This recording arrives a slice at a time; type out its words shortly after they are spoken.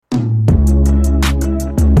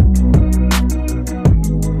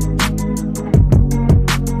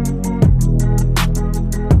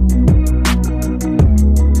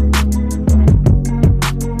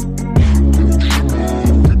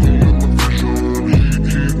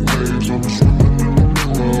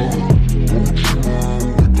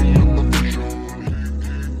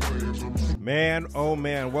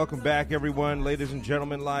man. Welcome back, everyone. Ladies and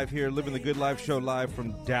gentlemen, live here, Living the Good Life show live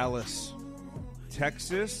from Dallas,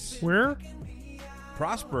 Texas. Where?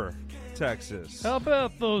 Prosper, Texas. How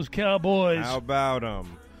about those Cowboys? How about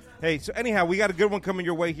them? Hey, so anyhow, we got a good one coming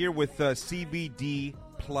your way here with CBD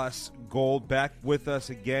Plus Gold. Back with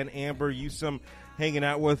us again. Amber Yusum hanging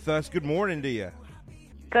out with us. Good morning to you.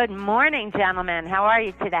 Good morning, gentlemen. How are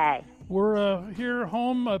you today? We're here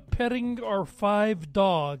home petting our 5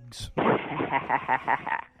 dogs.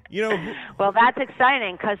 You know, well, that's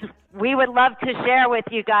exciting because we would love to share with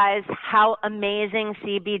you guys how amazing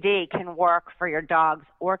CBD can work for your dogs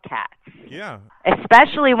or cats. Yeah.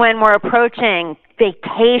 Especially when we're approaching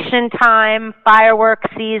vacation time,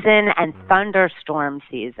 fireworks season, and thunderstorm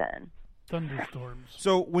season. Thunderstorms.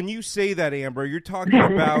 So when you say that, Amber, you're talking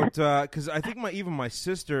about because I think my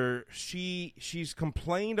sister she's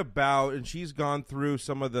complained about, and she's gone through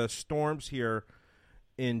some of the storms here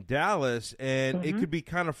in Dallas, and it could be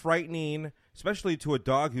kind of frightening, especially to a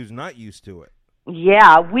dog who's not used to it.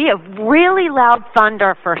 Yeah, we have really loud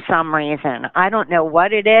thunder for some reason. I don't know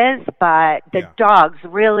what it is, but the dogs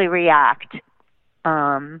really react.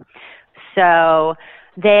 So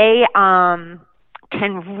they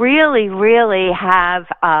can really have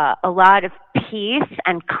a lot of peace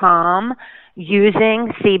and calm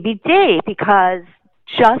using CBD because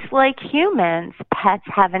just like humans, pets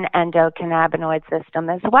have an endocannabinoid system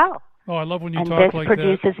as well. Oh, I love when you and talk this like that.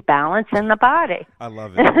 produces balance in the body. I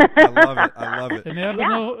love it. I love it. An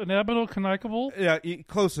abdominal. Yeah,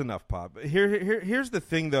 close enough, Pop. Here's the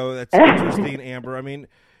thing, though, that's interesting, Amber. I mean,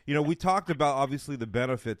 you know, we talked about, obviously, the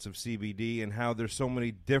benefits of CBD and how there's so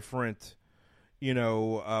many different,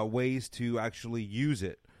 ways to actually use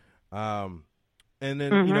it. And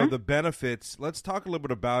then, the benefits. Let's talk a little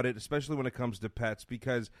bit about it, especially when it comes to pets,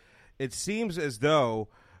 because it seems as though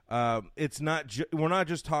it's not. We're not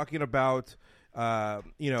just talking about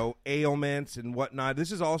ailments and whatnot.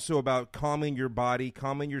 This is also about calming your body,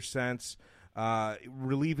 calming your sense,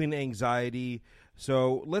 relieving anxiety.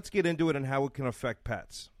 So let's get into it and how it can affect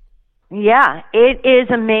pets. Yeah, it is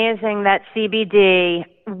amazing that CBD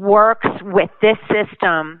works with this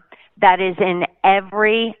system that is in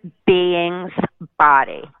every being's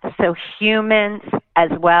body. So humans, as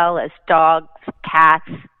well as dogs, cats,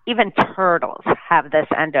 even turtles have this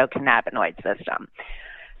endocannabinoid system.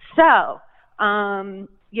 So,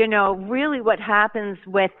 really what happens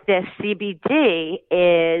with this CBD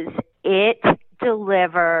is it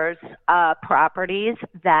delivers properties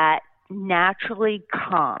that naturally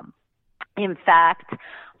calm. In fact,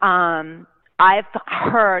 I've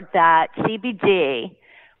heard that CBD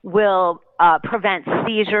will prevent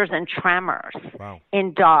seizures and tremors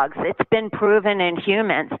in dogs. It's been proven in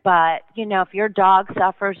humans, but, if your dog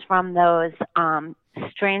suffers from those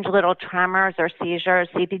strange little tremors or seizures,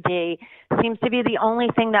 CBD seems to be the only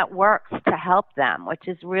thing that works to help them, which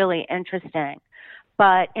is really interesting.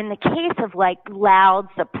 But in the case of like loud,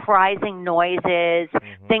 surprising noises,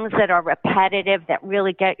 things that are repetitive that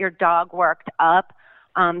really get your dog worked up,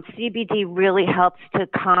 CBD really helps to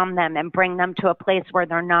calm them and bring them to a place where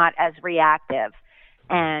they're not as reactive.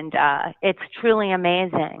 And it's truly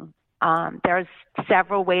amazing. There's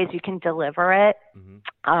several ways you can deliver it.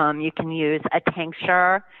 You can use a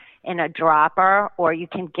tincture in a dropper, or you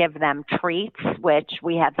can give them treats, which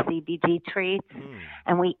we have CBD treats.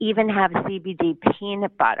 And we even have CBD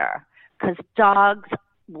peanut butter because dogs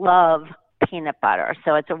love peanut butter.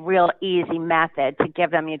 So it's a real easy method to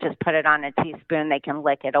give them. You just put it on a teaspoon, they can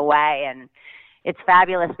lick it away, and it's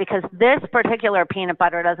fabulous because this particular peanut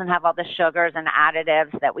butter doesn't have all the sugars and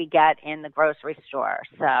additives that we get in the grocery store.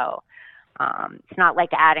 So it's not like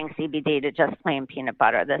adding CBD to just plain peanut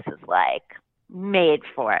butter. This is like made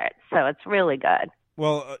for it. So it's really good.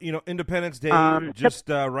 Well, Independence Day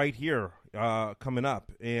right here coming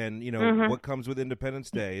up. And, what comes with Independence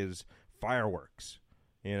Day is fireworks.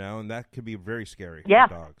 And that could be very scary for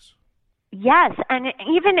dogs. Yes, and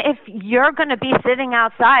even if you're going to be sitting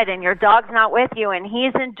outside and your dog's not with you and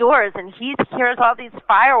he's indoors and he hears all these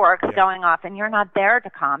fireworks going off and you're not there to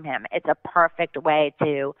calm him, it's a perfect way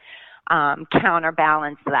to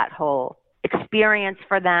counterbalance that whole experience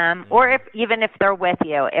for them. Or even if they're with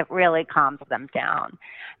you, it really calms them down.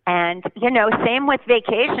 And, same with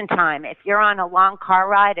vacation time. If you're on a long car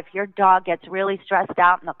ride, if your dog gets really stressed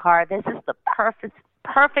out in the car, this is the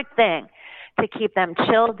perfect thing to keep them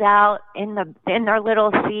chilled out in their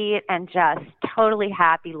little seat and just totally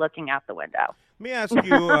happy looking out the window. Let me ask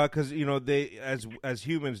you, because they as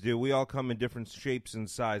humans do, we all come in different shapes and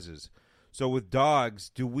sizes. So with dogs,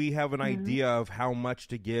 do we have an idea of how much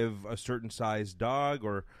to give a certain size dog,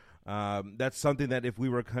 or that's something that if we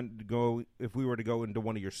were to go into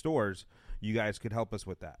one of your stores, you guys could help us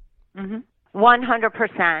with that.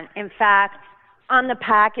 100%. In fact, on the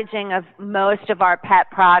packaging of most of our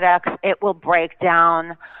pet products, it will break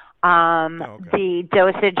down the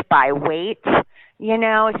dosage by weight.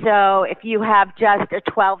 So if you have just a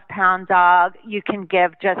 12-pound dog, you can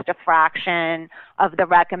give just a fraction of the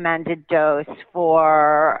recommended dose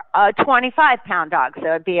for a 25-pound dog. So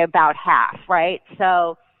it'd be about half, right?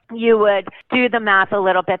 So you would do the math a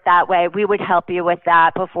little bit that way. We would help you with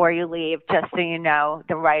that before you leave, just so you know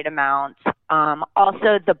the right amount.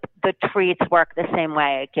 Also, the treats work the same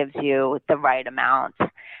way. It gives you the right amount.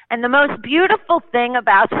 And the most beautiful thing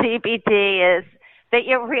about CBD is that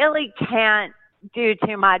you really can't do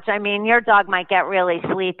too much. I mean, your dog might get really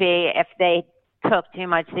sleepy if they took too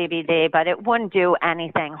much CBD, but it wouldn't do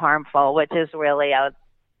anything harmful, which is really a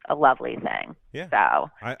lovely thing. Yeah. So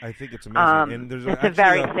I think it's amazing. And there's it's a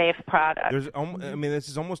very safe product. This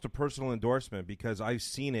is almost a personal endorsement because I've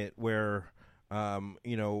seen it where,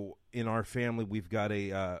 in our family we've got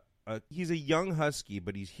he's a young husky,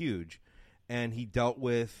 but he's huge. And he dealt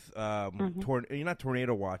with not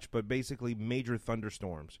tornado watch, but basically major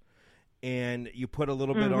thunderstorms. And you put a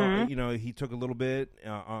little bit on, he took a little bit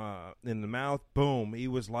in the mouth. Boom, he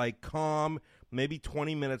was like calm. Maybe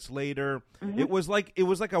 20 minutes later, it was like a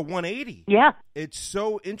 180. Yeah, it's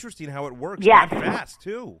so interesting how it works. Yes. That fast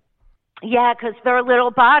too. Yeah, because they're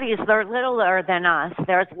little bodies. They're littler than us.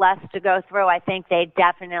 There's less to go through. I think they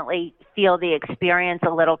definitely feel the experience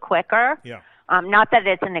a little quicker. Yeah. Not that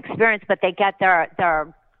it's an experience, but they get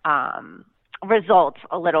their results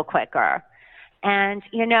a little quicker. And,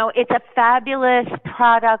 it's a fabulous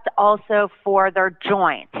product also for their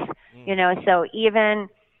joints. So even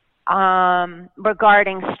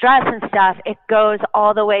regarding stress and stuff, it goes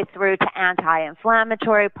all the way through to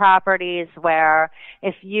anti-inflammatory properties where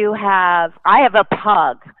I have a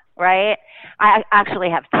pug, right? I actually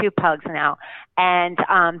have 2 pugs now, and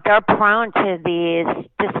they're prone to these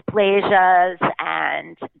dysplasias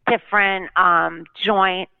and different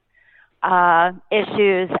joint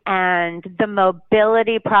issues, and the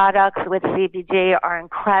mobility products with CBD are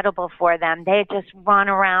incredible for them. They just run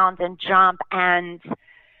around and jump, and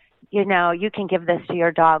you can give this to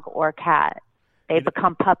your dog or cat. They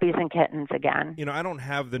become puppies and kittens again. I don't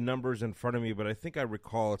have the numbers in front of me, but I think I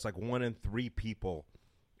recall it's like 1 in 3 people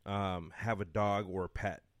have a dog or a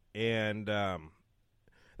pet, and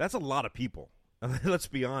that's a lot of people. Let's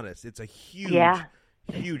be honest; it's a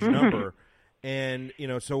huge number. And,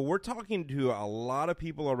 so we're talking to a lot of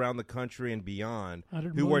people around the country and beyond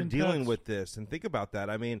who are dealing with this. And think about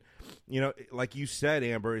that. I mean, like you said,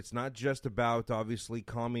 Amber, it's not just about obviously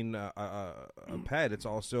calming a pet. It's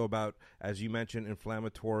also about, as you mentioned,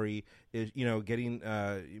 inflammatory, getting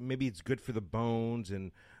maybe it's good for the bones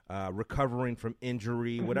and recovering from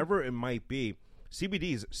injury, whatever it might be.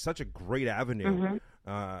 CBD is such a great avenue.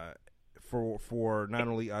 For not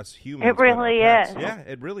only us humans. It really is. Yeah,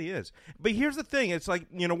 it really is. But here's the thing. It's like,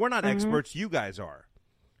 we're not experts. You guys are.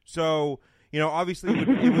 So, obviously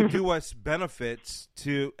it would do us benefits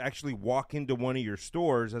to actually walk into one of your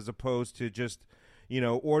stores as opposed to just,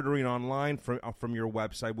 ordering online from your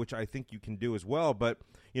website, which I think you can do as well. But,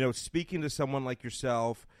 speaking to someone like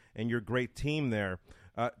yourself and your great team there,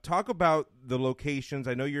 talk about the locations.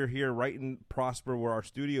 I know you're here right in Prosper where our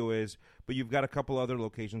studio is, but you've got a couple other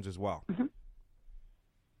locations as well.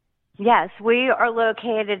 Yes, we are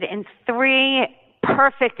located in 3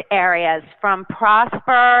 perfect areas, from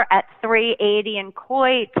Prosper at 380 in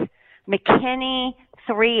Coit, McKinney,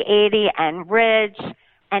 380 and Ridge,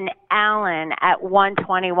 and Allen at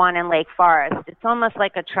 121 in Lake Forest. It's almost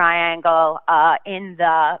like a triangle in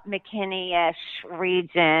the McKinney-ish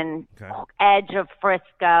region, edge of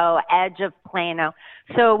Frisco, edge of Plano.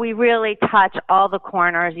 So we really touch all the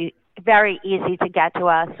corners. Very easy to get to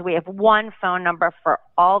us. We have 1 phone number for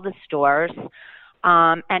all the stores.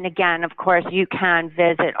 And again, of course, you can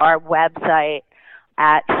visit our website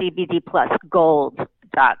at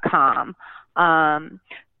cbdplusgold.com.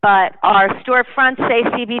 But our store fronts say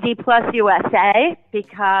CBD Plus USA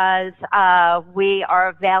because we are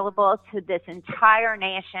available to this entire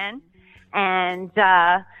nation, and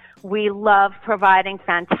we love providing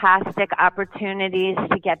fantastic opportunities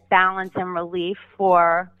to get balance and relief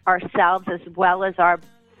for ourselves as well as our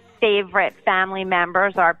favorite family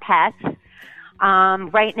members, our pets.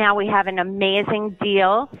 Right now we have an amazing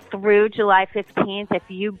deal through July 15th. If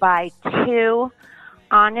you buy 2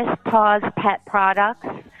 Honest Paws pet products,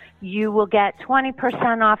 you will get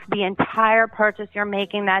 20% off the entire purchase you're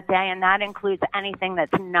making that day, and that includes anything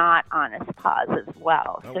that's not Honest Paws as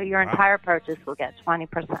well. So your entire purchase will get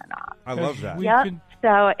 20% off. I love that. Yep.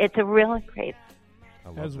 So it's a really great.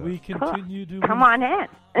 as that. we continue to Come on in.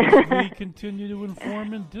 as we continue to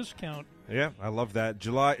inform and discount. Yeah, I love that.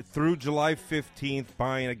 Through July 15th,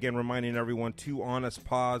 buying, again, reminding everyone, 2 Honest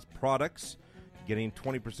Paws products, getting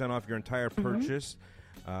 20% off your entire purchase,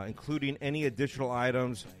 including any additional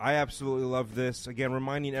items. I absolutely love this. Again,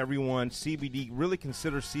 reminding everyone, CBD, really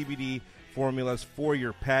consider CBD formulas for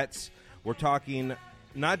your pets. We're talking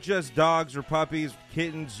not just dogs or puppies,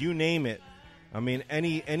 kittens, you name it. I mean,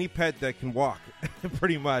 any pet that can walk,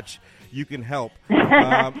 pretty much, you can help.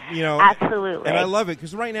 Absolutely. And I love it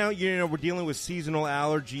because right now, we're dealing with seasonal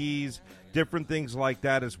allergies, different things like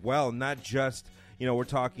that as well. Not just, we're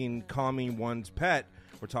talking calming one's pet.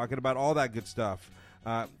 We're talking about all that good stuff.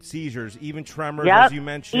 Seizures, even tremors, as you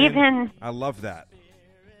mentioned. I love that.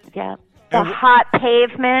 Yeah. The hot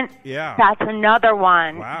pavement. Yeah. That's another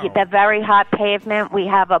one. Wow. The very hot pavement. We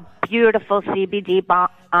have a beautiful CBD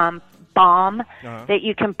balm that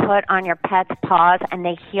you can put on your pet's paws, and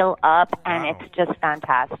they heal up, and it's just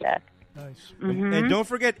fantastic. Nice. And don't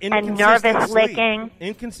forget And inconsistent nervous sleep. licking.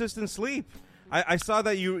 Inconsistent sleep. I saw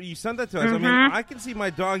that you sent that to us. I mean, I can see my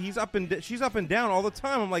dog. She's up and down all the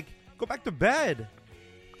time. I'm like, go back to bed.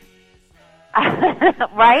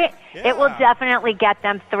 Right? Yeah. It will definitely get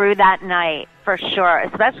them through that night, for sure,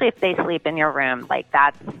 especially if they sleep in your room. Like,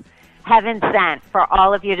 that's heaven sent for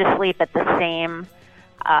all of you to sleep at the same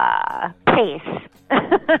pace.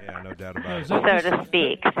 Yeah, no doubt about it. so to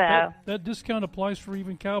speak. That discount applies for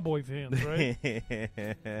even Cowboy fans, right?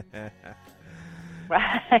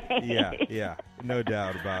 Right. Yeah, no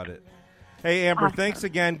doubt about it. Hey, Amber, thanks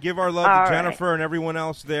again. Give our love All to right. Jennifer and everyone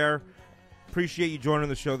else there. Appreciate you joining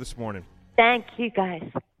the show this morning. Thank you, guys.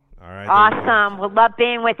 All right. Awesome. We'll love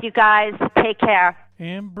being with you guys. Take care.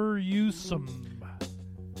 Amber Usum.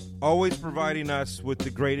 Always providing us with the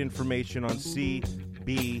great information on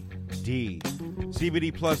CBD.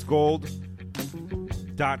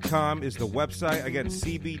 CBDPlusGold.com is the website. Again,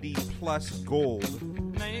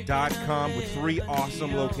 CBDPlusGold.com with 3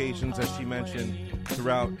 awesome locations, as she mentioned,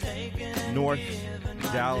 throughout North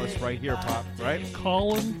Dallas, right here, Pop, right?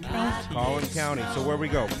 Collin County. So where we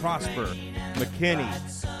go? Prosper, McKinney,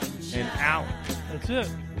 and out. That's it.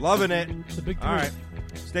 Loving it. The big 3. All right.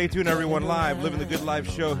 Stay tuned, everyone. Live, Living the Good Life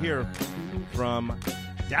show here from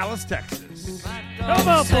Dallas, Texas. How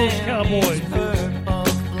about those Cowboys?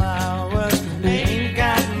 Ain't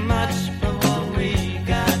got much, but what we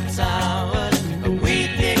got towers. We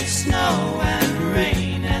dig snow and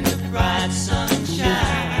rain and the bright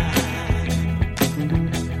sunshine.